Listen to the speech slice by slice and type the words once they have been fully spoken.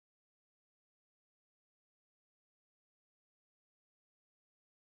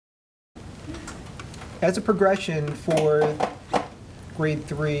as a progression for grade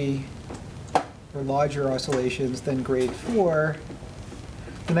 3 or larger oscillations than grade 4,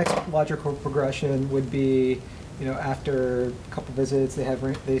 the next logical progression would be, after a couple visits,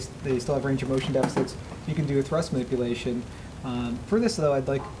 they still have range of motion deficits. You can do a thrust manipulation. For this though, I'd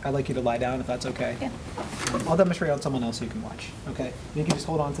like you to lie down if that's okay. Yeah. I'll demonstrate on someone else so you can watch. Okay. You can just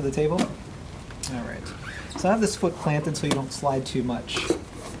hold on to the table. All right. So I have this foot planted so you don't slide too much.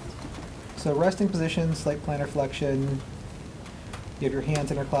 So resting position, slight plantar flexion. You have your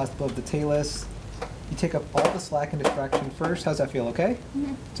hands interclasped above the talus. You take up all the slack and distraction first. How's that feel? Okay.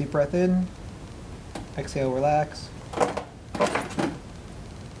 Mm-hmm. Deep breath in. Exhale, relax.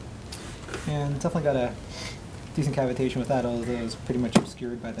 And definitely got a decent cavitation with that, although it was pretty much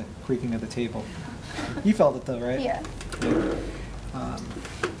obscured by the creaking of the table. You felt it though, right? Yeah.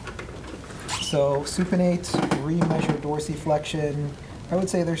 So supinate, remeasure dorsiflexion. I would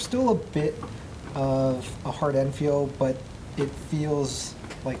say there's still a bit of a hard end feel, but it feels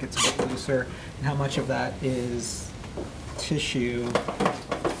like it's a bit looser. And how much of that is tissue?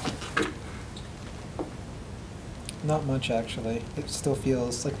 Not much, actually. It still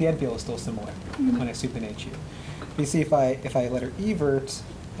feels like the end feel is still similar when I supinate you. You see, if I let her evert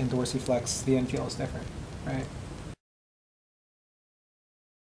and dorsiflex, the end feel is different, right?